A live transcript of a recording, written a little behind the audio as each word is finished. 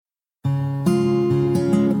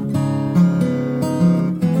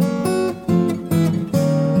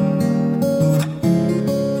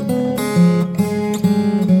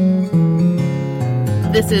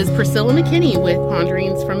This is Priscilla McKinney with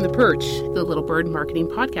Ponderings from the Perch, the Little Bird Marketing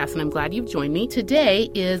Podcast, and I'm glad you've joined me.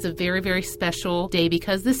 Today is a very, very special day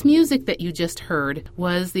because this music that you just heard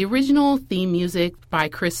was the original theme music by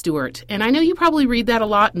Chris Stewart. And I know you probably read that a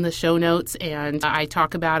lot in the show notes, and I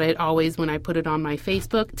talk about it always when I put it on my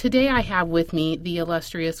Facebook. Today I have with me the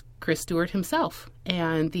illustrious Chris Stewart himself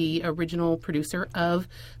and the original producer of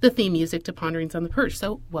the theme music to Ponderings on the Perch.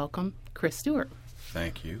 So welcome, Chris Stewart.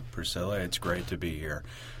 Thank you, Priscilla. It's great to be here.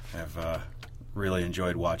 I've really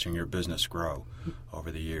enjoyed watching your business grow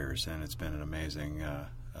over the years, and it's been an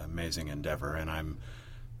amazing endeavor, and I'm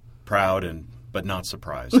proud but not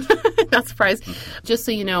surprised. Not surprised. Just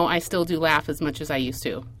so you know, I still do laugh as much as I used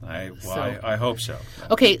to. I hope so.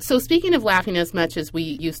 Okay, so speaking of laughing as much as we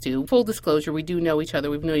used to, full disclosure, we do know each other.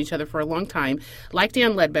 We've known each other for a long time. Like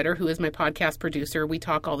Dan Ledbetter, who is my podcast producer, we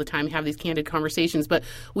talk all the time, have these candid conversations, but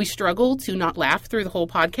we struggle to not laugh through the whole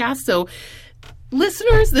podcast. So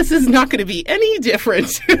listeners, this is not going to be any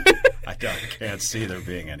different. I can't see there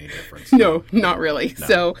being any difference. No, not really.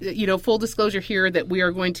 No. So, full disclosure here that we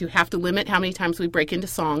are going to have to limit how many times we break into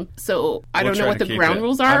song. So I don't know what the ground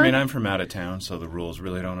rules are. I mean, I'm from out of town, so the rules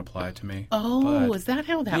really don't apply to me. Oh, is that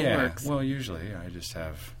how that works? Well, usually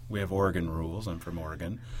we have Oregon rules. I'm from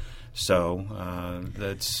Oregon. So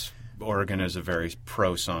Oregon is a very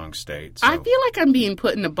pro-song state. So. I feel like I'm being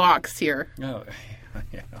put in a box here. No,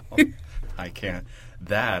 I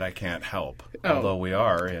can't help, Oh. although we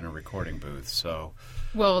are in a recording booth, so...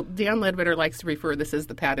 Well, Dan Ledbetter likes to refer this as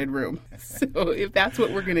the padded room, so if that's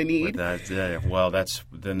what we're going to need...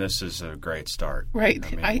 Then this is a great start. Right.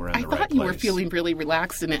 I mean, I thought you were feeling really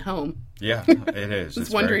relaxed and at home. Yeah, it is. I was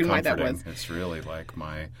wondering why that was. It's really like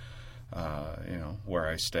my... where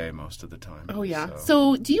I stay most of the time. Oh, yeah.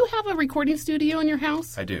 So do you have a recording studio in your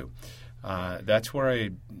house? I do. That's where I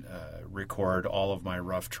record all of my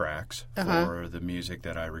rough tracks for the music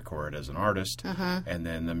that I record as an artist, and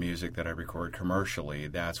then the music that I record commercially,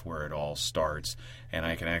 that's where it all starts, and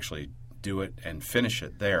I can actually do it and finish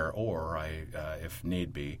it there, or if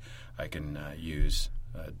need be, I can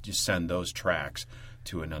just send those tracks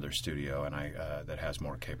to another studio and that has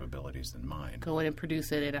more capabilities than mine. Go in and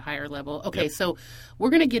produce it at a higher level. Okay, Yep. So we're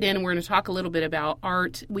going to get in and we're going to talk a little bit about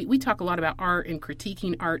art. We talk a lot about art and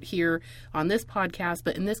critiquing art here on this podcast,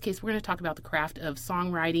 but in this case, we're going to talk about the craft of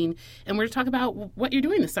songwriting, and we're going to talk about what you're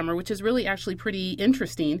doing this summer, which is really actually pretty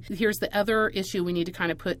interesting. Here's the other issue we need to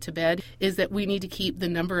kind of put to bed, is that we need to keep the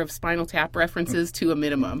number of Spinal Tap references to a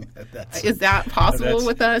minimum. Is that possible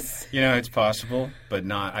with us? It's possible, but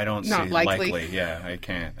I don't Not see likely. Yeah, I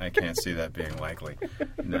can't see that being likely.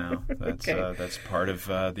 No, that's Okay. That's part of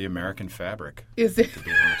the American fabric. Is it? To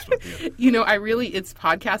be honest with you. It's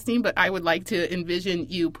podcasting, but I would like to envision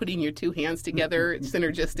you putting your two hands together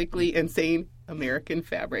synergistically and saying American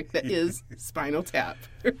fabric that is Spinal Tap.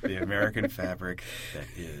 The American fabric that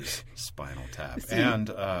is Spinal Tap. And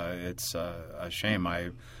it's a shame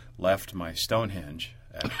I left my Stonehenge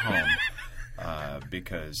at home.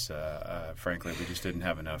 Because, frankly, we just didn't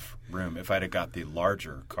have enough room. If I'd have got the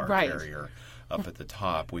larger car carrier up at the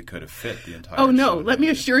top, we could have fit the entire... Oh, no. Stonehenge. Let me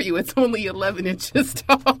assure you, it's only 11 inches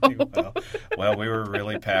tall. well, we were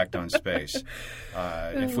really packed on space.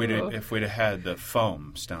 If we'd have had the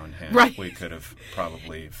foam Stonehenge, we could have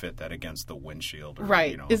probably fit that against the windshield.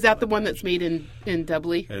 Or, Is that the one that's made in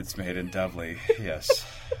Dublin? It's made in Dublin, yes.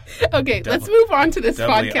 Okay, let's move on to this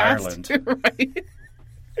Dublin, podcast. Ireland. Right.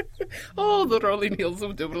 Oh, the rolling hills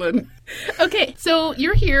of Dublin. Okay, so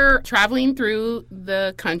you're here traveling through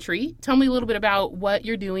the country. Tell me a little bit about what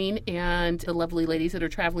you're doing and the lovely ladies that are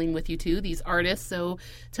traveling with you too, these artists. So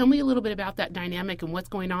tell me a little bit about that dynamic and what's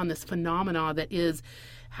going on, this phenomena that is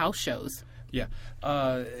house shows. Yeah,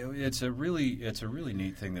 it's a really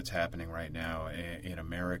neat thing that's happening right now in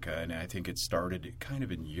America, and I think it started kind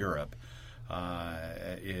of in Europe.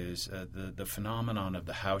 Is the phenomenon of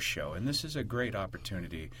the house show, and this is a great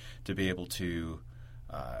opportunity to be able to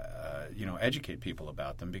educate people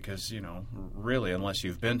about them, because really, unless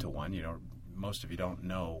you've been to one, most of you don't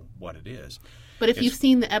know what it is. But if you've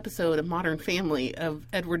seen the episode of Modern Family of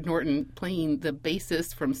Edward Norton playing the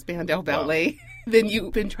bassist from Spandau Ballet, then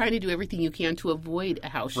you've been trying to do everything you can to avoid a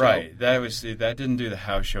house show. Right. That didn't do the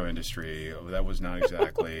house show industry. That was not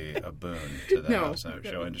exactly a boon to the house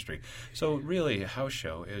show industry. So really, a house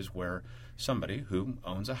show is where somebody who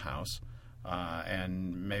owns a house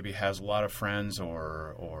and maybe has a lot of friends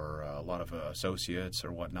or a lot of associates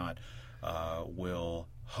or whatnot will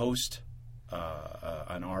host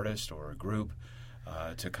an artist or a group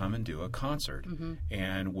to come and do a concert,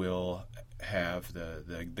 and we'll have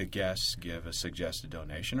the guests give a suggested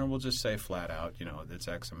donation, or we'll just say flat out, it's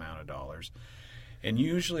X amount of dollars. And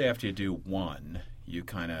usually after you do one, you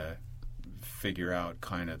kind of figure out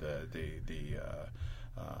kind of the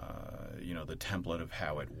template of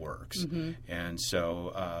how it works. Mm-hmm. And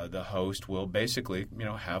so the host will basically,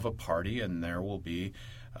 have a party, and there will be,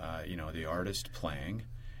 the artist playing,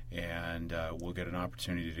 and we'll get an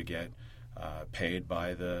opportunity to get paid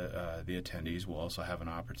by the attendees. We'll also have an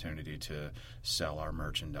opportunity to sell our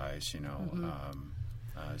merchandise,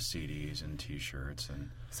 CDs and T-shirts.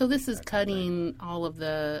 And so this is cutting all of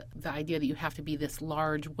the idea that you have to be this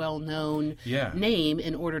large, well-known name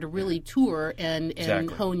in order to really tour and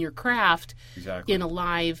hone your craft in a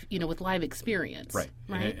live, with live experience. Right.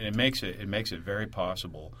 And it makes it very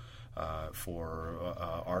possible for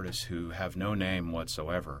artists who have no name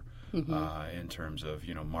whatsoever. Mm-hmm. In terms of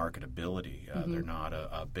marketability, they're not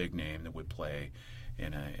a big name that would play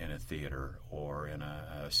in a theater or in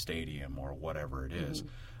a stadium or whatever it is.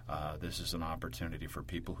 Mm-hmm. This is an opportunity for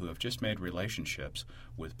people who have just made relationships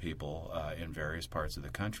with people in various parts of the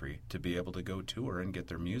country to be able to go tour and get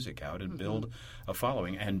their music out and build a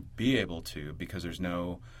following, and be able to, because there's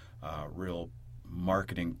no real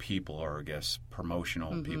marketing people, or I guess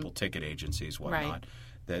promotional people, ticket agencies, whatnot. Right.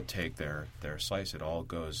 That take their slice. It all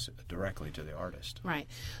goes directly to the artist. Right.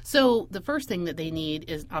 So the first thing that they need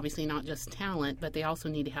is obviously not just talent, but they also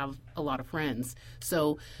need to have a lot of friends.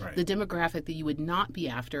 So the demographic that you would not be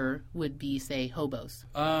after would be, say, hobos.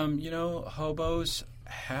 Hobos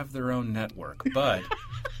have their own network, but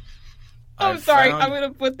I'm sorry, I'm going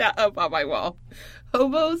to put that up on my wall.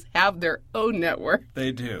 Hobos have their own network.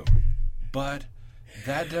 They do. But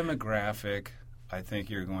that demographic, I think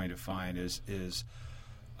you're going to find is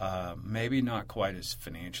maybe not quite as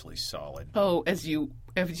financially solid. Oh, as you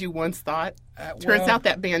once thought? Turns out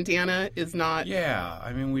that bandana is not... Yeah,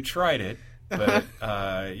 I mean, we tried it, but,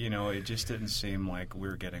 it just didn't seem like we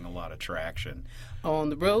were getting a lot of traction. On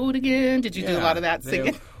the road again? Did you do a lot of that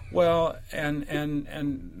singing? Well,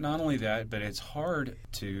 and not only that, but it's hard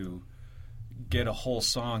to get a whole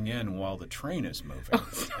song in while the train is moving.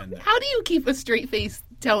 How do you keep a straight face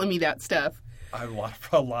telling me that stuff? A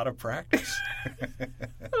lot of practice.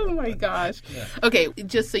 Oh, my gosh. Yeah. Okay,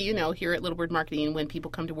 just so you know, here at Little Bird Marketing, when people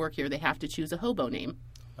come to work here, they have to choose a hobo name.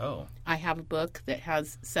 Oh. I have a book that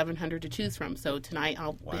has 700 to choose from. So tonight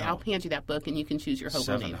I'll hand you that book, and you can choose your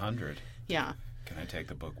hobo name. 700? Yeah. Can I take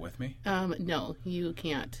the book with me? No, you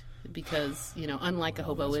can't. Because, unlike a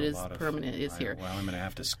hobo, it is permanent. It's here. Well, I'm going to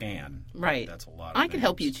have to scan. Right. That's a lot of I could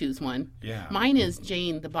help you choose one. Yeah. Mine is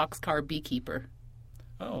Jane, the Boxcar Beekeeper.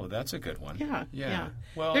 Oh, that's a good one. Yeah.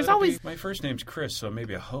 Well, there's always... my first name's Chris, so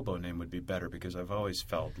maybe a hobo name would be better, because I've always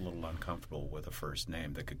felt a little uncomfortable with a first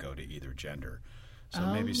name that could go to either gender. So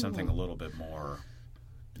maybe something a little bit more,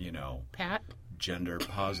 Pat? Gender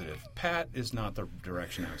positive. Pat is not the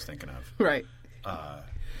direction I was thinking of. Right.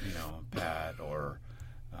 Pat or,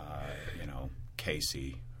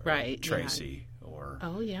 Casey. Or right. Tracy or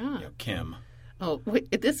Kim. Oh, wait,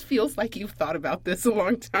 this feels like you've thought about this a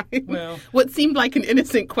long time. Well, what seemed like an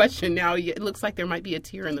innocent question, now it looks like there might be a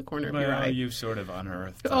tear in the corner of your eye. You've sort of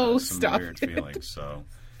unearthed some weird feelings, so,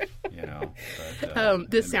 But,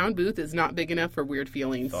 this sound booth is not big enough for weird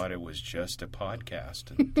feelings. I thought it was just a podcast,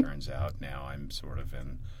 and it turns out now I'm sort of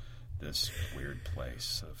in this weird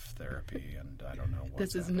place of therapy, and I don't know what's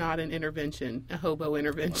This is happening. not an intervention, a hobo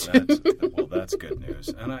intervention. Well, that's good news.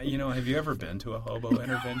 And, have you ever been to a hobo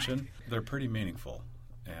intervention? They're pretty meaningful.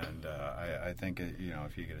 And I think,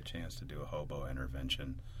 if you get a chance to do a hobo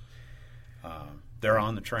intervention, they're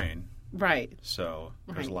on the train. Right. So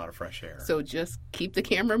there's a lot of fresh air. So just keep the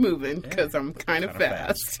camera moving, because I'm kind of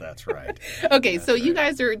fast. That's right. Okay, so you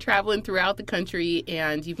guys are traveling throughout the country,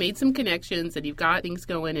 and you've made some connections, and you've got things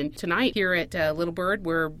going. And tonight here at Little Bird,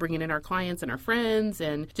 we're bringing in our clients and our friends,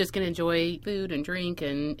 and just going to enjoy food and drink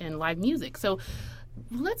and live music. So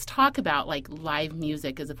let's talk about live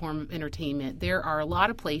music as a form of entertainment. There are a lot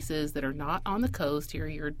of places that are not on the coast. Here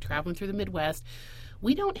you're traveling through the Midwest.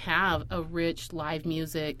 We don't have a rich live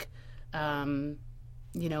music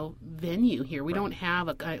venue here. We don't have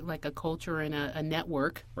a culture and a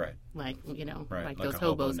network. Right. Like like those a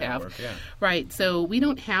hobos hobo have. network, yeah. Right. So we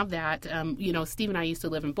don't have that. Steve and I used to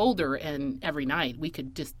live in Boulder, and every night we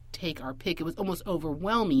could just take our pick. It was almost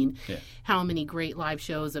overwhelming how many great live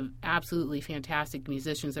shows of absolutely fantastic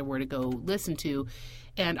musicians there were to go listen to.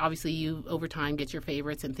 And obviously you, over time, get your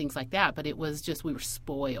favorites and things like that. But it was just, we were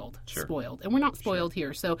spoiled. And we're not spoiled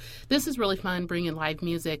here. So this is really fun, bringing live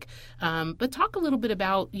music. But talk a little bit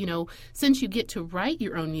about, since you get to write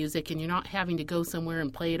your own music and you're not having to go somewhere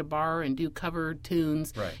and play at a bar and do cover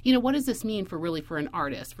tunes, what does this mean for an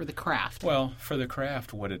artist, for the craft? Well, for the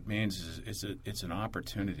craft, what it means is it's an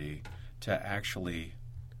opportunity to actually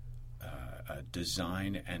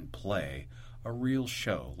design and play a real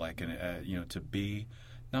show, like to be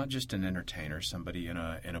not just an entertainer, somebody in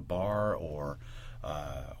a bar or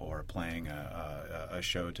playing a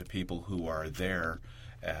show to people who are there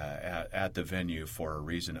at the venue for a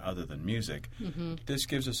reason other than music. Mm-hmm. This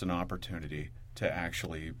gives us an opportunity to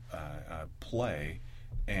actually play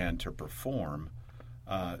and to perform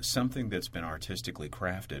something that's been artistically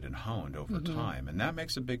crafted and honed over mm-hmm. time, and that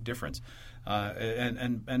makes a big difference.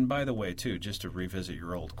 And by the way, too, just to revisit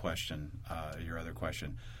your other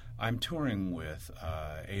question, I'm touring with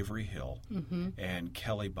Avery Hill mm-hmm. and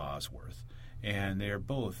Kelly Bosworth, and they are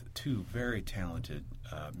both two very talented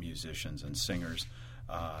musicians and singers.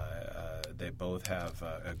 They both have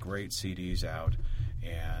great CDs out,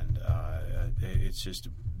 and it's just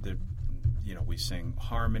we sing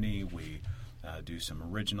harmony. We do some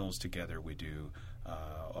originals together. We do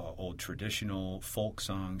old traditional folk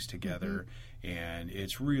songs together, mm-hmm. and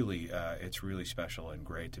it's really special and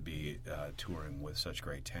great to be touring with such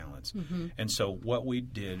great talents. Mm-hmm. And so what we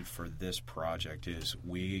did for this project is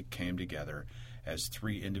we came together as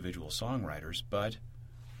 3 individual songwriters, but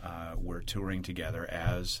we're touring together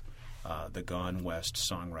as the Gone West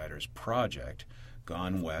Songwriters Project.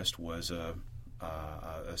 Gone West was a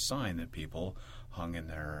sign that people hung in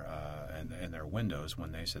their windows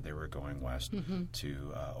when they said they were going west mm-hmm.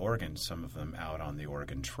 to Oregon, some of them out on the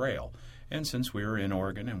Oregon Trail. And since we were in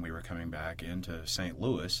Oregon and we were coming back into St.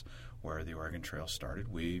 Louis, where the Oregon Trail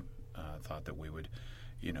started, we thought that we would,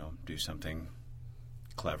 do something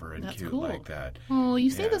clever and That's cute cool. like that. Oh, you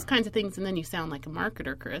say those kinds of things and then you sound like a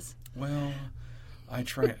marketer, Chris. Well, I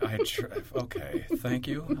try. Okay, thank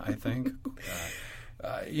you. I think,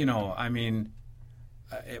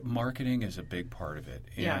 marketing is a big part of it.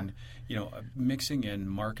 And, mixing in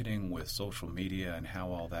marketing with social media and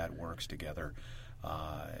how all that works together,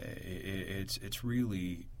 it's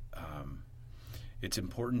really, it's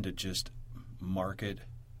important to just market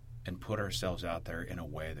and put ourselves out there in a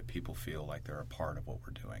way that people feel like they're a part of what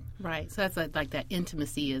we're doing. Right. So that's like that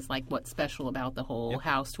intimacy is like what's special about the whole Yep.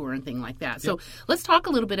 house tour and thing like that. Yep. So let's talk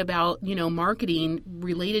a little bit about, marketing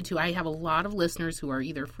related to, I have a lot of listeners who are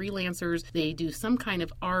either freelancers, they do some kind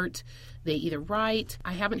of art, they either write.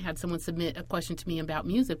 I haven't had someone submit a question to me about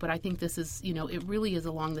music, but I think this is, it really is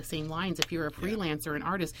along the same lines. If you're a freelancer, an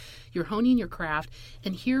artist, you're honing your craft.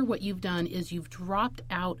 And here what you've done is you've dropped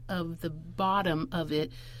out of the bottom of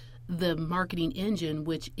it the marketing engine,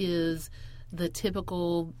 which is the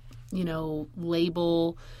typical,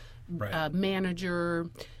 label, Right. Manager,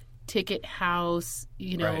 ticket house,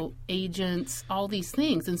 Right. agents, all these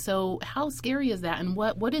things. And so how scary is that? And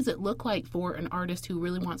what does it look like for an artist who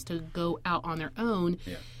really wants to go out on their own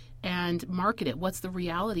and market it? What's the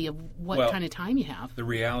reality of what kind of time you have? The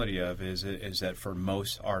reality of is that for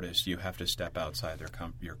most artists, you have to step outside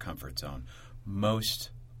your comfort zone.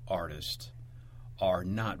 Most artists are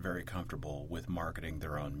not very comfortable with marketing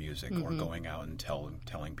their own music mm-hmm. or going out and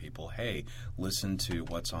telling people, hey, listen to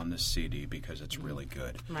what's on this CD because it's really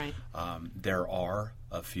good. Right. There are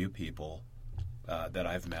a few people that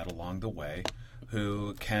I've met along the way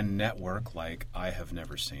who can network like I have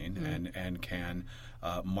never seen mm-hmm. and can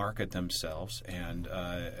market themselves and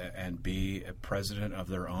be a president of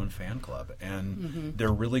their own fan club. And mm-hmm.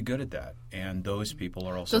 they're really good at that. And those people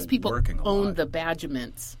are also working a lot. Those people own the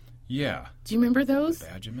Badgements. Yeah. Do you remember those?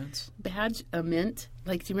 Badgements? Badge-a-mint.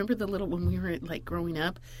 Like, do you remember the little, when we were, growing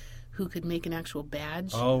up, who could make an actual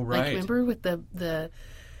badge? Oh, right. Remember with the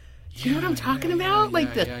do you know what I'm talking about?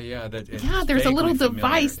 There's a little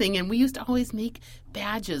device thing, and we used to always make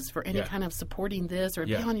badges for any kind of supporting this, or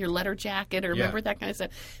be on your letter jacket, or remember that kind of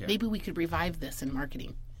stuff. Yeah. Maybe we could revive this in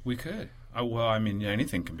marketing. We could.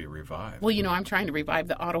 Anything can be revived. Well, I'm trying to revive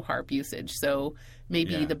the auto harp usage, so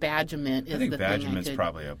maybe the Badgement is the thing. I think Badgement's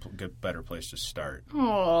probably a better place to start.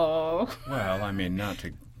 Oh. Well, not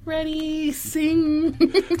to... Ready, sing.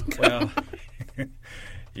 Well,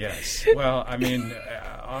 yes. Well,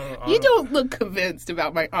 you don't look convinced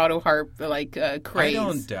about my auto harp, craze I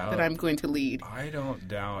don't doubt, that I'm going to lead. I don't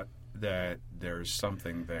doubt that there's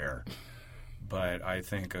something there. But I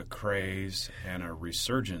think a craze and a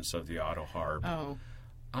resurgence of the auto harp. Oh,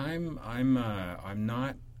 I'm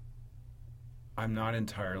not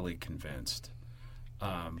entirely convinced,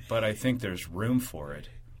 but I think there's room for it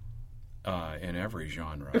in every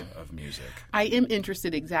genre of music. I am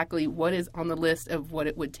interested exactly what is on the list of what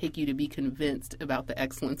it would take you to be convinced about the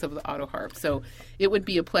excellence of the auto harp. So it would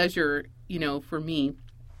be a pleasure, for me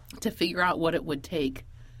to figure out what it would take.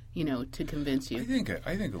 To convince you. I think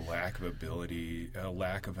a lack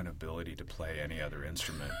of an ability to play any other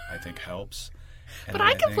instrument, I think helps. But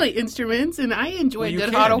I can play instruments, and I enjoy a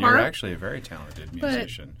good auto harp. You're actually a very talented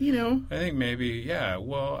musician. But, I think maybe,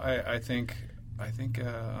 Well, I think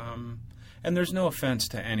and there's no offense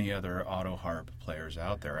to any other auto harp players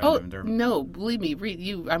out there. No, believe me,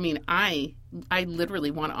 I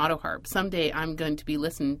literally want an auto harp. Someday I'm going to be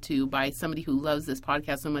listened to by somebody who loves this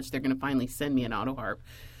podcast so much they're going to finally send me an auto harp.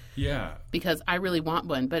 Yeah. Because I really want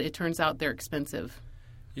one, but it turns out they're expensive.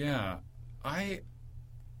 Yeah. I'm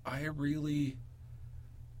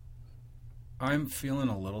feeling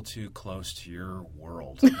a little too close to your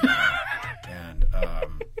world. And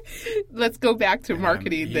let's go back to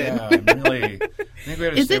marketing then. Yeah, I'm really. I think we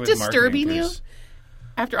have to Is stay it with disturbing marketing, you?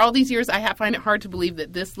 After all these years, I find it hard to believe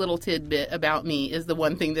that this little tidbit about me is the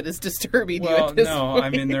one thing that is disturbing you at this point. I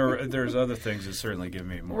mean, there's other things that certainly give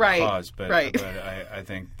me more pause. But I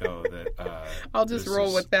think, though, that... I'll just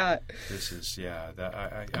roll with that. This is,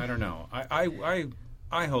 I don't know.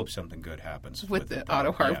 I hope something good happens with the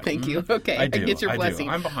auto harp. Yeah. Thank you. Okay, I get your blessing.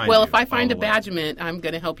 I'm behind well, you. If I find a badgement, I'm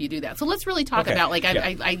going to help you do that. So let's really talk about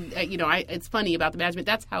it's funny about the badgement.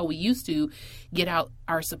 That's how we used to get out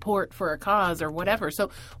our support for a cause or whatever.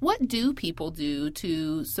 So what do people do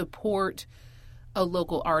to support a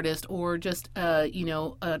local artist or just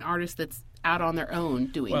an artist that's out on their own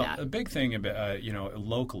doing that? Well, a big thing about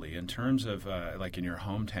locally in terms of like in your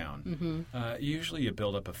hometown, usually you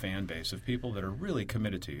build up a fan base of people that are really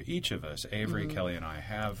committed to you. Each of us, Avery, Kelly, and I,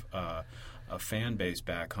 have a fan base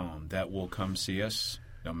back home that will come see us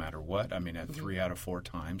no matter what. I mean, at 3 out of 4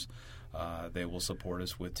 times, they will support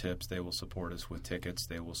us with tips. They will support us with tickets.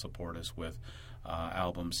 They will support us with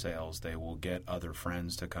album sales. They will get other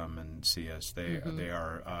friends to come and see us. They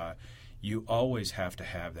are. You always have to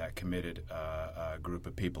have that committed group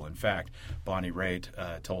of people. In fact, Bonnie Raitt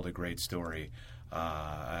told a great story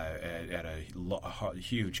at a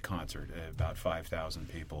huge concert, about 5,000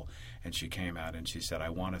 people, and she came out and she said, "I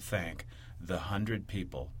want to thank the 100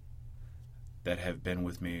 people that have been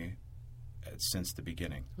with me since the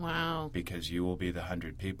beginning. Wow. Because you will be the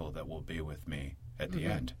 100 people that will be with me at the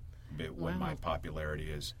end, when my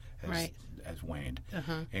popularity has waned."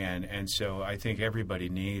 And so I think everybody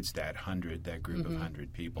needs that group of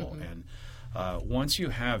 100 people. And once you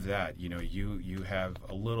have that, you have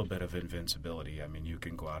a little bit of invincibility. I mean, you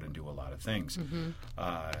can go out and do a lot of things.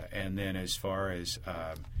 And then as far as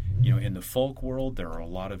in the folk world, there are a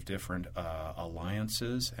lot of different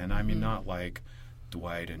alliances, and I mean not like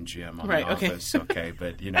Dwight and Jim on The Office,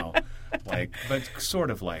 but but sort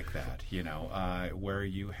of like that, where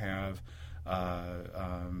you have,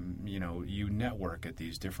 you network at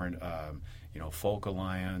these different, folk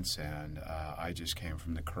alliance, and I just came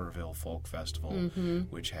from the Kerrville Folk Festival,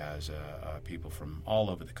 which has people from all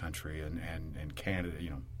over the country and Canada,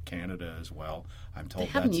 Canada as well. I'm told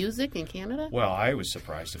they have music in Canada. Well, I was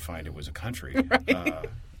surprised to find it was a country.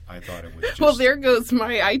 I thought it was just... Well, there goes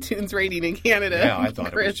my iTunes rating in Canada. Yeah, I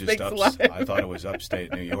thought Chris, it was just I thought it was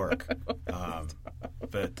upstate New York.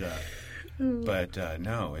 But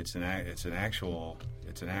no, it's an actual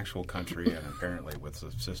country, and apparently with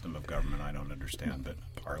a system of government I don't understand, but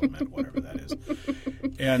parliament, whatever that is.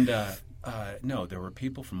 And no, there were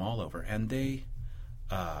people from all over, and they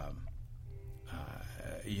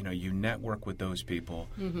you network with those people.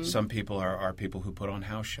 Some people are people who put on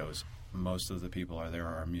house shows. Most of the people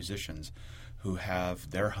are musicians who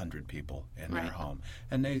have their 100 people in their home,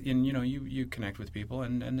 and you connect with people,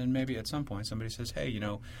 and then maybe at some point somebody says, hey,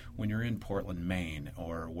 when you're in Portland, Maine,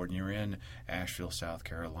 or when you're in Asheville, South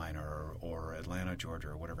Carolina, or Atlanta, Georgia,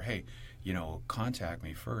 or whatever, hey, contact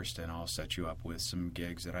me first, and I'll set you up with some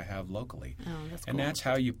gigs that I have locally. Oh, that's cool. And that's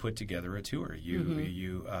how you put together a tour.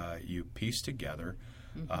 You piece together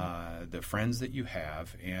the friends that you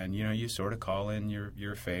have, and you sort of call in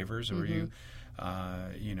your favors, or you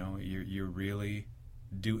really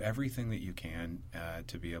do everything that you can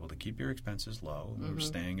to be able to keep your expenses low. We're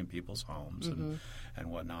staying in people's homes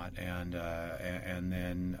and whatnot, and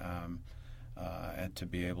then to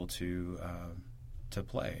be able to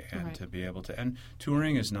play and to be able to. And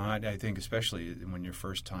touring is not, I think, especially when you're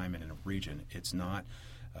first time in a region, it's not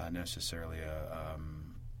necessarily a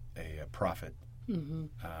profit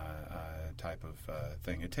type of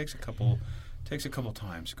thing. It takes a couple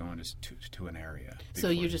times going to an area. So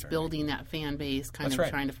you're just building that fan base, kind of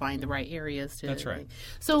trying to find the right areas to. That's right.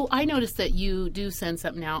 So I noticed that you do send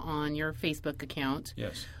something out on your Facebook account.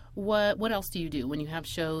 Yes. What else do you do when you have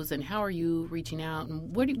shows, and how are you reaching out,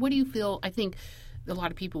 and what do you feel? I think a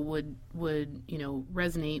lot of people would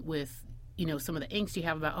resonate with some of the angst you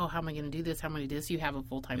have about, how am I going to do this? How am I going to do this? You have a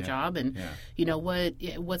full-time job, and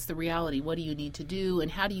what's the reality? What do you need to do,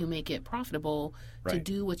 and how do you make it profitable to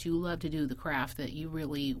do what you love to do, the craft that you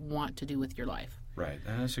really want to do with your life? Right,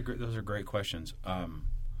 and those are great questions.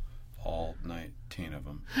 All 19 of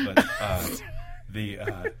them, but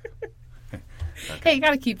Okay. Hey, you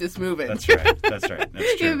got to keep this moving. That's right. That's true.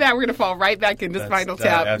 Either that, we're going to fall right back into Spinal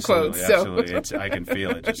Tap absolutely, quotes. Absolutely. I can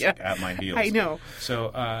feel it just at my heels. I know.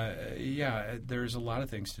 So, there's a lot of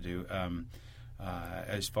things to do.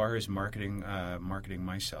 As far as marketing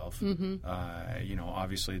myself,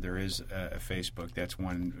 obviously there is a Facebook. That's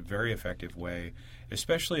one very effective way,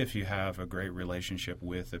 especially if you have a great relationship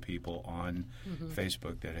with the people on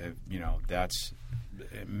Facebook that have, that's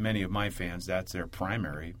many of my fans. That's their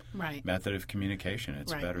primary method of communication.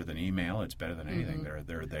 It's better than email. It's better than anything.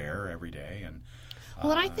 They're there every day and.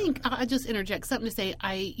 Well, and I think I'll just interject something to say.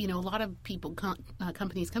 A lot of people,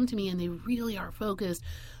 companies come to me and they really are focused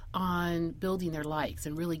on building their likes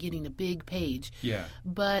and really getting a big page. Yeah.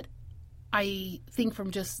 But I think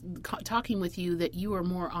from just talking with you that you are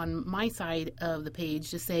more on my side of the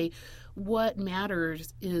page to say what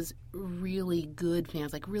matters is really good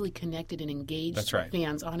fans, like really connected and engaged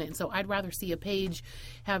fans on it. And so I'd rather see a page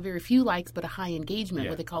have very few likes but a high engagement,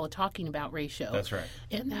 what they call a talking about ratio. That's right.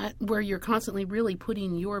 And that where you're constantly really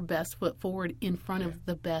putting your best foot forward in front of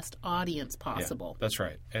the best audience possible. Yeah, that's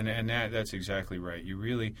right. And that's exactly right. You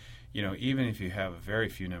really, even if you have a very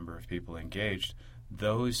few number of people engaged,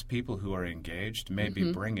 those people who are engaged may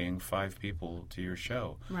be bringing 5 people to your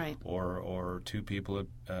show, or 2 people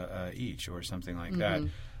each, or something like that.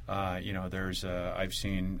 There's I've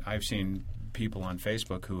seen people on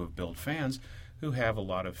Facebook who have built fans who have a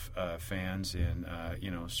lot of fans in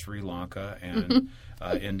Sri Lanka and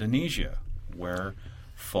Indonesia, where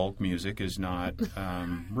folk music is not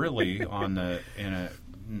really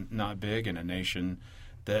not big in a nation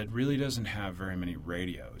that really doesn't have very many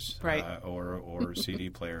radios or CD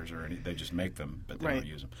players or any. They just make them, but they don't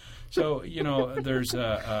use them. So there's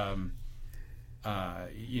and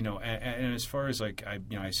as far as I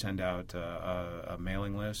send out a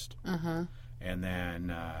mailing list, and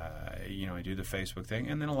then I do the Facebook thing,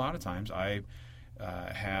 and then a lot of times I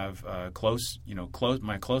have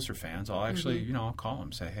my closer fans. I'll actually I'll call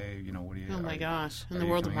them, say, hey, what do you? Oh my gosh! In the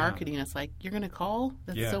world of marketing, it's like you're going to call.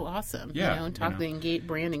 That's so awesome. Yeah, and talk the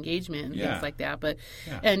brand engagement and things like that. But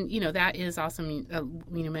and that is awesome.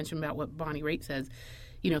 You mentioned about what Bonnie Raitt says.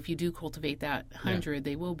 If you do cultivate that 100,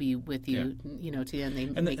 they will be with you. To the end, they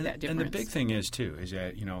make that difference. And the big thing is too is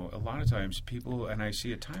that a lot of times people, and I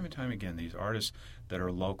see it time and time again, these artists that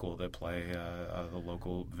are local that play the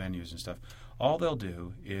local venues and stuff. All they'll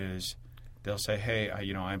do is they'll say, hey,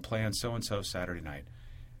 I'm playing so-and-so Saturday night.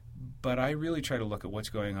 But I really try to look at what's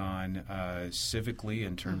going on civically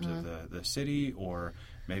in terms of the city, or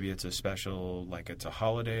maybe it's a special, like it's a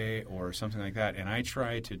holiday or something like that. And I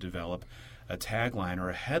try to develop a tagline or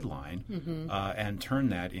a headline and turn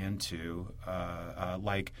that into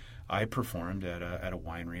like I performed at a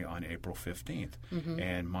winery on April 15th.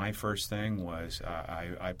 And my first thing was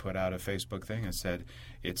I put out a Facebook thing and said,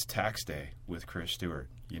 it's tax day with Chris Stewart,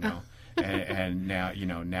 and now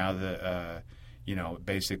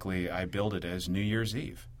basically I build it as New Year's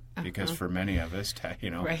Eve. Because for many of us,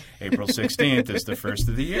 April 16th is the first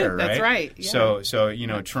of the year, right? That's right. Yeah. So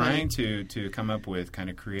trying to come up with kind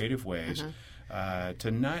of creative ways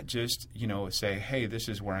to not just, say, hey, this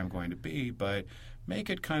is where I'm going to be, but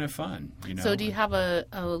make it kind of fun, So do you have a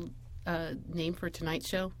name for tonight's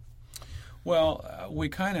show? Well, we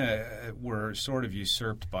kind of were sort of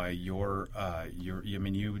usurped by your.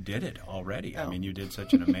 You did it already. Oh. You did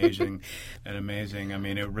such an amazing.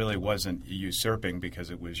 It really wasn't usurping because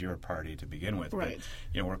it was your party to begin with. Right.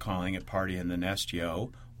 But, we're calling it Party in the Nest,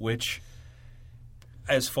 Yo, which,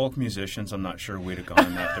 as folk musicians, I'm not sure we'd have gone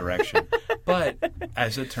in that direction. But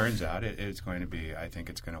as it turns out, it's going to be. I think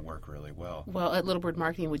it's going to work really well. Well, at Little Bird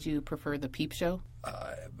Marketing, would you prefer the Peep Show?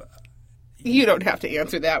 You don't have to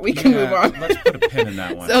answer that. We can move on. Let's put a pin in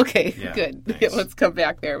that one. Okay, good. Nice. Let's come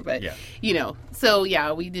back there. But,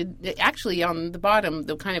 we did actually on the bottom,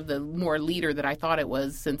 the more leader that I thought it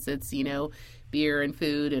was, since it's, beer and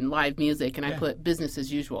food and live music, and I put business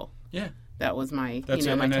as usual. Yeah. That was my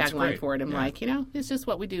tagline for it. I'm like, it's just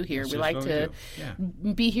what we do here. We like to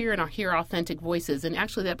be here and hear authentic voices. And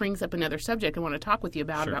actually, that brings up another subject I want to talk with you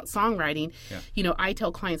about songwriting. Yeah. I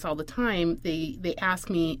tell clients all the time, they ask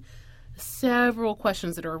me several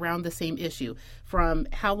questions that are around the same issue, from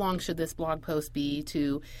how long should this blog post be,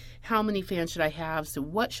 to how many fans should I have, to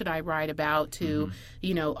what should I write about, to,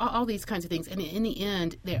 all these kinds of things. And in the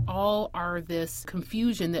end, they all are this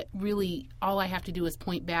confusion that really all I have to do is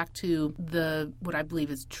point back to what I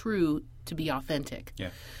believe is true to be authentic. Yeah.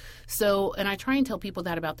 So, and I try and tell people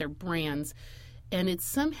that about their brands. And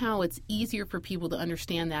it's easier for people to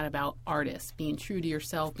understand that about artists, being true to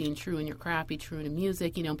yourself, being true in your craft, be true in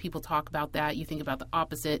music. People talk about that. You think about the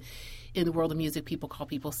opposite in the world of music. People call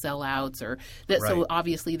people sellouts or that. Right. So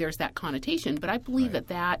obviously there's that connotation. But I believe that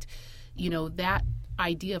that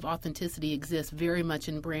idea of authenticity exists very much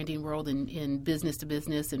in branding world and in business to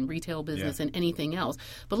business and retail business and anything else.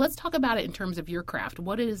 But let's talk about it in terms of your craft.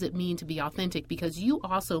 What does it mean to be authentic? Because you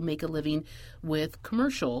also make a living with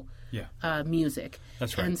commercial music.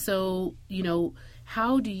 That's right. And so,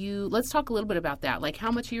 let's talk a little bit about that. Like,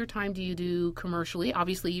 how much of your time do you do commercially?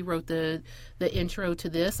 Obviously, you wrote the intro to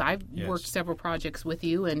this. I've worked several projects with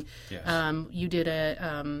you, and you did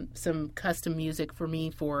some custom music for me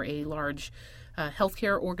for a large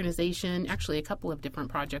healthcare organization, actually a couple of different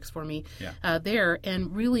projects for me there.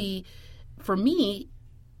 And really, for me,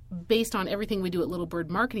 based on everything we do at Little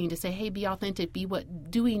Bird Marketing, to say, hey, be authentic, be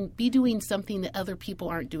doing something that other people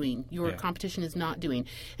aren't doing, your competition is not doing.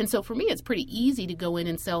 And so for me, it's pretty easy to go in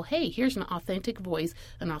and sell, hey, here's an authentic voice,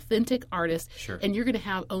 an authentic artist, and you're going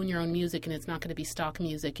to own your own music, and it's not going to be stock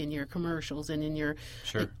music in your commercials and in your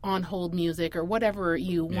on-hold music or whatever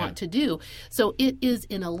you want to do. So it is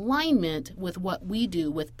in alignment with what we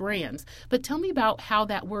do with brands. But tell me about how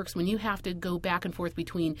that works when you have to go back and forth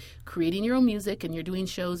between creating your own music and you're doing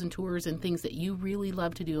shows and tours and things that you really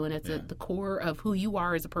love to do, and it's at the core of who you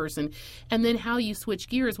are as a person, and then how you switch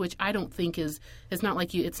gears, which I don't think it's not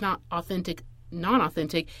like it's not authentic,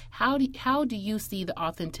 non-authentic. How do you see the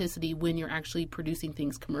authenticity when you're actually producing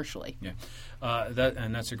things commercially?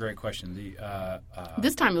 That's a great question.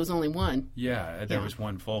 This time it was only one. There was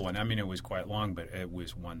one full one. I mean, it was quite long, but it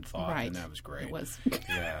was one thought, and that was great. It was.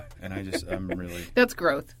 And I'm really. That's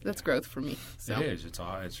growth. That's growth for me. So. It is.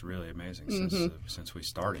 It's really amazing. Since we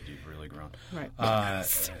started, you've really grown. Right.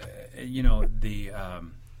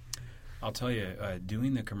 I'll tell you,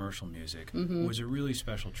 doing the commercial music was a really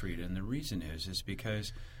special treat, and the reason is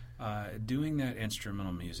because doing that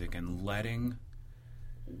instrumental music and letting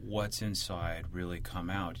what's inside really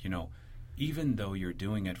come out, even though you're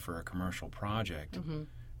doing it for a commercial project,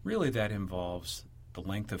 really that involves the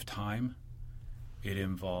length of time. It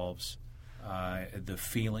involves the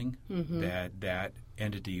feeling that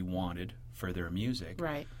entity wanted for their music.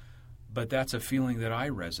 Right. But that's a feeling that I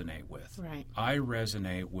resonate with. Right. I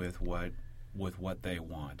resonate with what they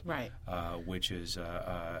want. Right. Which is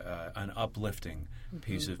an uplifting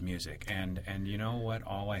piece of music. And you know what?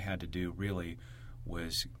 All I had to do really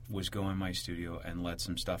was go in my studio and let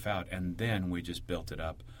some stuff out, and then we just built it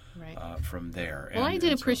up from there. Well, I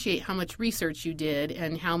did appreciate how much research you did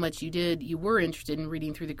and how much you were interested in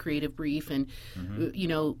reading through the creative brief and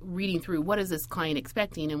reading through what is this client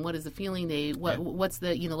expecting and what is the feeling what's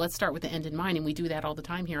the let's start with the end in mind, and we do that all the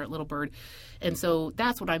time here at Little Bird. And so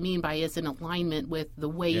that's what I mean by it's in alignment with the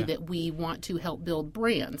way that we want to help build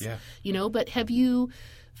brands. But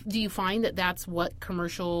do you find that that's what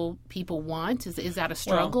commercial people want? Is that a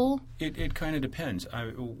struggle? Well, it kind of depends.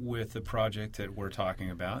 With the project that we're talking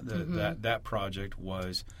about, that project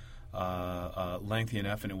was lengthy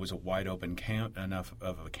enough, and it was a wide open enough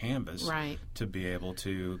of a canvas to be able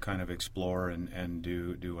to kind of explore and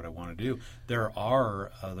do what I want to do. There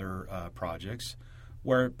are other projects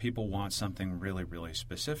where people want something really, really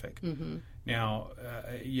specific. Now,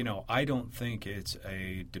 I don't think it's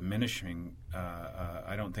a diminishing.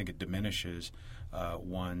 I don't think it diminishes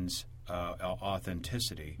one's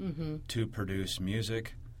authenticity to produce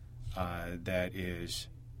music that is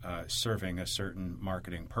serving a certain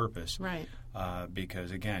marketing purpose. Right. Because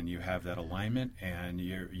again, you have that alignment, and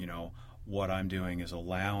what I'm doing is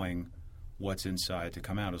allowing what's inside to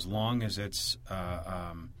come out, as long as it's.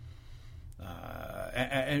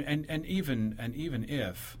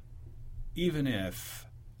 Even if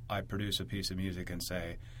I produce a piece of music and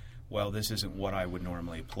say, well, this isn't what I would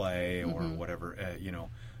normally play or whatever,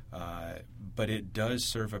 but it does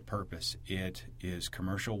serve a purpose. It is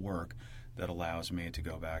commercial work that allows me to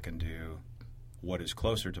go back and do what is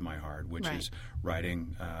closer to my heart, which is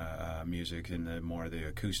writing music in the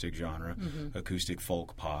acoustic genre, acoustic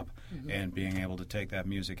folk pop, and being able to take that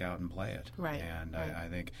music out and play it. Right. And I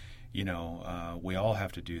think we all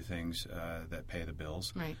have to do things that pay the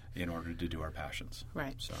bills in order to do our passions.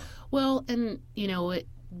 Right. So. Well, and,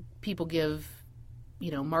 people give,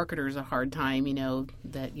 marketers a hard time,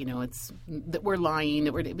 that, it's, that we're lying,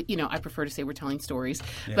 that we're, I prefer to say we're telling stories.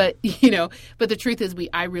 Yeah. But the truth is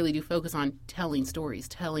I really do focus on telling stories,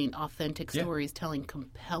 telling authentic stories, telling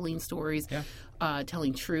compelling stories,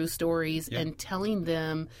 telling true stories, and telling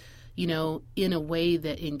them in a way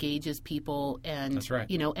that engages people. And, that's right.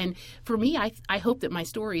 And for me, I hope that my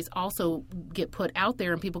stories also get put out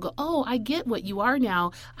there and people go, oh, I get what you are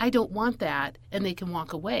now. I don't want that. And they can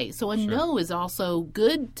walk away. So a no is also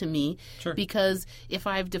good to me because if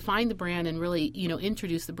I've defined the brand and really,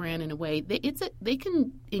 introduced the brand in a way, they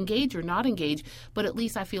can engage or not engage, but at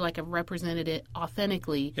least I feel like I've represented it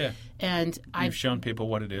authentically. Yeah. And You've shown people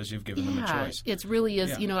what it is. You've given them a choice. It really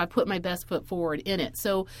is, I put my best foot forward in it.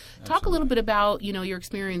 So talk a little bit about, your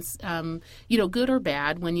experience, good or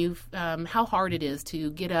bad, when you've, how hard it is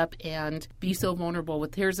to get up and be so vulnerable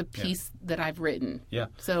with, here's a piece that I've written. Yeah.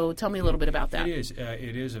 So tell me a little bit about that.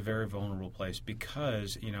 It is a very vulnerable place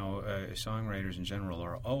because, songwriters in general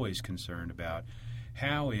are always concerned about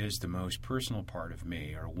how is the most personal part of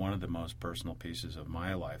me, or one of the most personal pieces of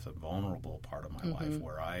my life, the vulnerable part of my life,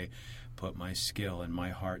 where I put my skill and my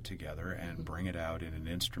heart together and bring it out in an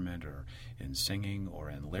instrument or in singing or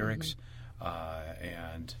in lyrics. Are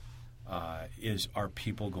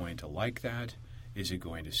people going to like that? Is it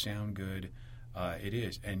going to sound good? It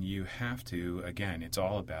is. And you have to, again, it's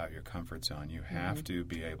all about your comfort zone. You have to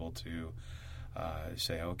be able to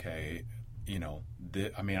say, okay,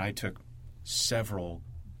 I took several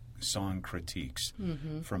song critiques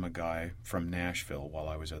from a guy from Nashville while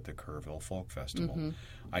I was at the Kerrville Folk Festival.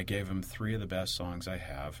 I gave him 3 of the best songs I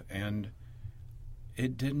have, and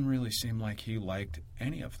it didn't really seem like he liked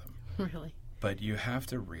any of them. Really? But you have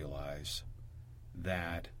to realize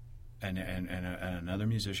that, and another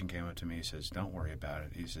musician came up to me, he says, don't worry about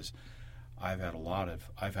it. He says, I've had a lot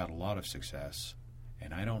of success,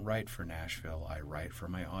 and I don't write for Nashville, I write for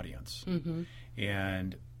my audience.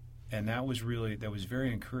 And that was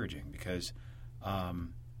very encouraging because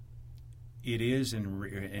it is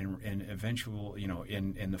in eventual,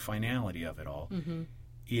 in the finality of it all,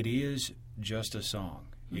 it is just a song.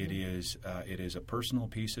 It is a personal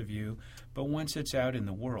piece of you, but once it's out in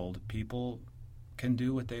the world, people can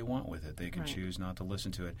do what they want with it. They can choose not to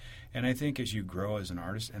listen to it. And I think as you grow as an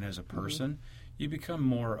artist and as a person, you become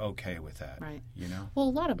more okay with that. Right. Well, a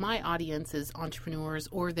lot of my audience is entrepreneurs,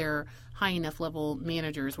 or they're high enough level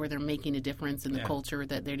managers where they're making a difference in the culture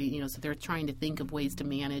that they're, so they're trying to think of ways to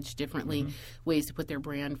manage differently, ways to put their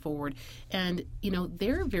brand forward. And,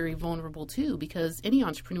 they're very vulnerable too, because any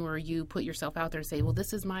entrepreneur, you put yourself out there and say, well,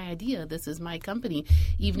 this is my idea, this is my company.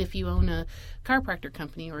 Even if you own a chiropractor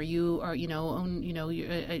company, or you are,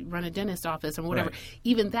 run a dentist office or whatever,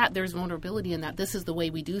 even that, there's vulnerability in that. This is the way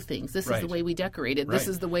we do things. This is the way we decorated. This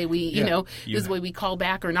is the way we, this is the way we call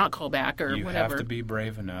back or not call back or whatever. You have to be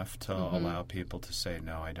brave enough to allow people to say,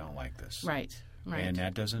 no, I don't like this. Right. And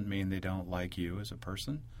that doesn't mean they don't like you as a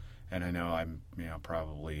person. And I know I'm,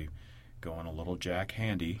 probably going a little Jack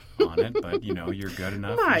Handy on it, but, you're good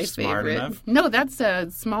enough, you're smart enough. No, that's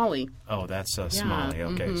Smalley. Oh, that's Smalley.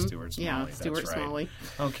 Okay, Stuart Smalley. Yeah, Stuart Smalley.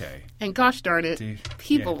 Okay. And gosh darn it,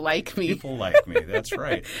 people like me. People like me, that's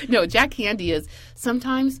right. No, Jack Handy is,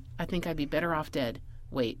 sometimes I think I'd be better off dead.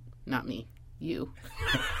 Wait, not me. You.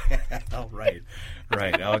 Oh, right.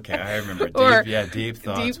 Okay, I remember. Deep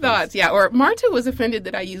thoughts. Deep thoughts, yeah. Or Marta was offended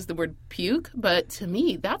that I used the word puke, but to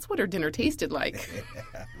me, that's what her dinner tasted like.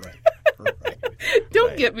 Right.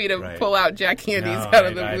 Don't get me to pull out Jack Handy's out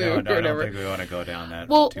of the blue or whatever. I don't think we want to go down that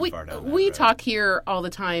too far down that we road. Talk here all the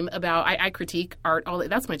time about, I critique art.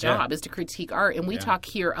 That's my job, is to critique art. And we talk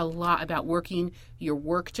here a lot about working your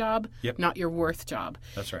work job, not your worth job.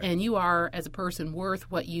 That's right. And you are, as a person, worth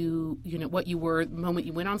what you were the moment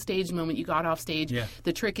you went on stage, the moment you got off stage. Yeah.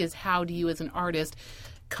 The trick is, how do you as an artist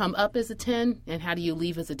come up as a 10, and how do you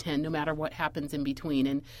leave as a 10 no matter what happens in between?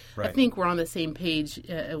 And I think we're on the same page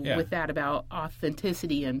with that about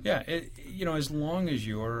authenticity. And as long as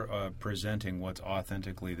you're presenting what's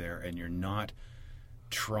authentically there and you're not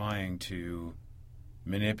trying to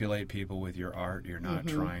manipulate people with your art, you're not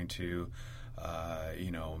trying to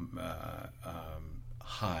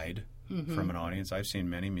hide from an audience. I've seen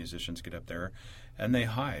many musicians get up there and they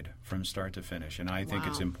hide from start to finish, and I think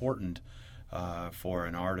it's important for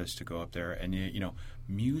an artist to go up there. And,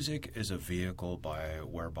 music is a vehicle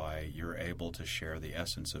whereby you're able to share the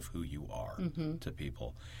essence of who you are to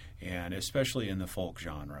people, and especially in the folk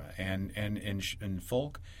genre. And in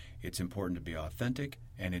folk, it's important to be authentic,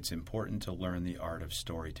 and it's important to learn the art of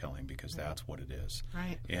storytelling, because that's what it is.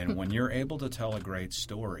 Right. And when you're able to tell a great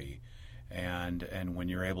story, and when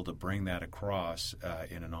you're able to bring that across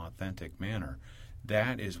in an authentic manner,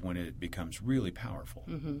 that is when it becomes really powerful.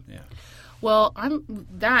 Yeah. Well, I'm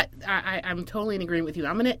totally in agreement with you.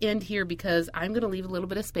 I'm going to end here because I'm going to leave a little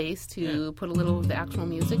bit of space to put a little of the actual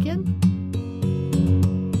music in.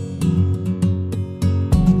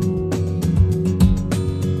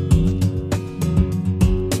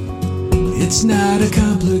 It's not a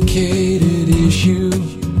complicated issue.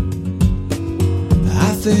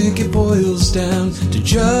 I think it boils down to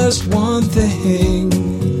just one thing.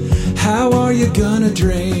 How are you gonna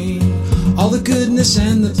drain all the goodness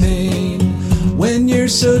and the pain when you're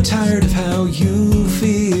so tired of how you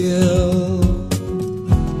feel?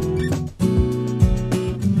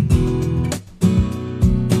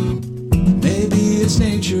 Maybe it's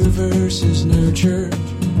nature versus nurture,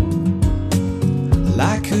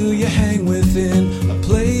 like who you hang with in a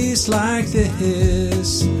place like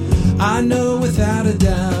this. I know without a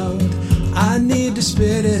doubt I need to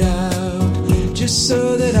spit it out, just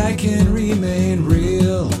so that I can remain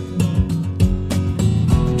real.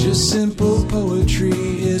 Just simple poetry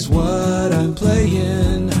is what I'm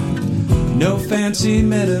playing. No fancy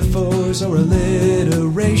metaphors or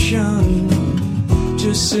alliteration.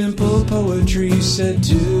 Just simple poetry set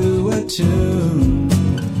to a tune.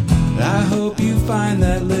 I hope you find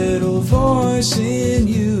that little voice in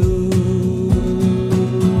you.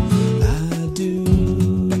 I do.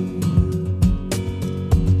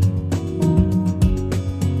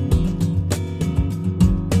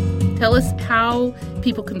 Tell us how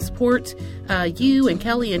people can support you and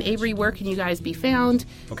Kelly and Avery. Where can you guys be found?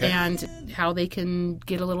 Okay. And how they can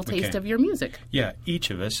get a little taste of your music. Yeah, each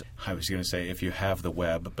of us, I was going to say if you have the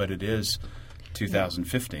web, but it is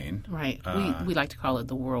 2015. Right. We like to call it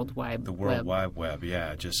the World Wide Web. The World Wide Web,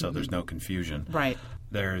 yeah, just so there's no confusion. Right.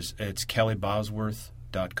 It's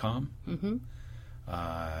kellybosworth.com. Mm-hmm.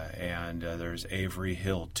 And there's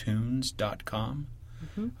averyhilltunes.com.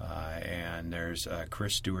 Mm-hmm. And there's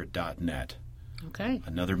chrisstewart.net. Okay.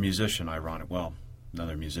 Another musician, ironically,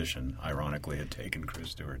 had taken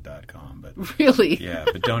chrisstewart.com. But really? Yeah,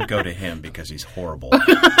 but don't go to him because he's horrible.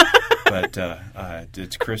 But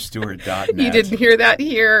it's chrisstewart.net. You didn't hear that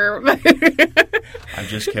here. I'm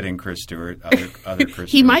just kidding, Chris Stewart. Other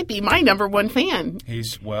Chris He Stewart. might be my number one fan. And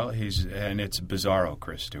it's Bizarro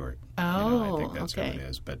Chris Stewart. Oh, I think that's okay. who it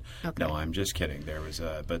is. But okay. no, I'm just kidding. There is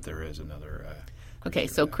another. Okay,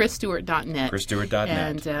 so chrisstewart.net. chrisstewart.net.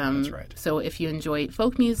 And that's right. So if you enjoy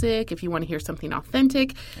folk music, if you want to hear something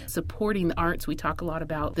authentic, supporting the arts, we talk a lot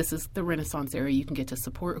about this is the Renaissance era. You can get to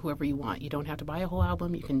support whoever you want. You don't have to buy a whole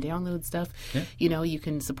album. You can download stuff. Yeah. You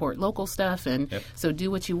can support local stuff, and so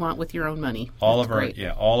do what you want with your own money. All of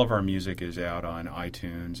our music is out on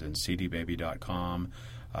iTunes and cdbaby.com,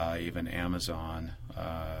 even Amazon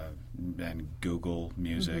and Google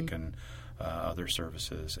Music and other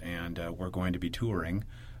services, and we're going to be touring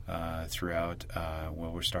throughout.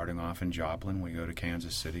 We're starting off in Joplin. We go to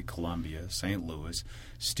Kansas City, Columbia, St. Louis,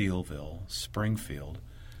 Steelville, Springfield,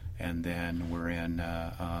 and then we're in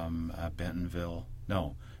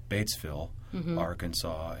Batesville,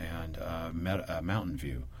 Arkansas, and Mountain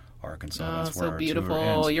View, Arkansas. That's where so our beautiful. tour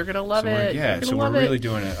ends. You're going to love it. Yeah, so we're really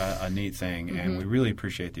doing a neat thing, and we really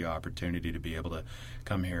appreciate the opportunity to be able to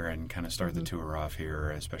come here and kind of start the tour off here,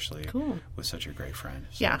 especially with such a great friend.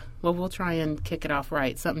 So. Yeah, well, we'll try and kick it off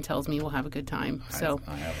right. Something tells me we'll have a good time. So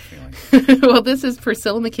I have a feeling. Well, this is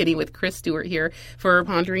Priscilla McKinney with Chris Stewart here for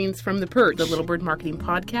Ponderings from the Perch, the Little Bird Marketing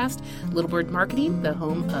Podcast. Little Bird Marketing, the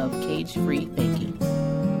home of cage-free thinking.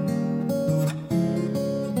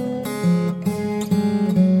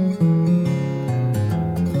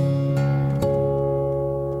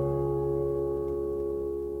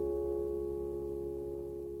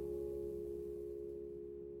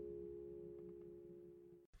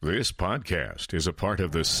 This podcast is a part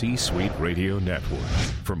of the C-Suite Radio Network.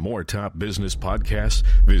 For more top business podcasts,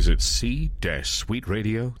 visit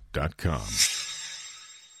c-suiteradio.com.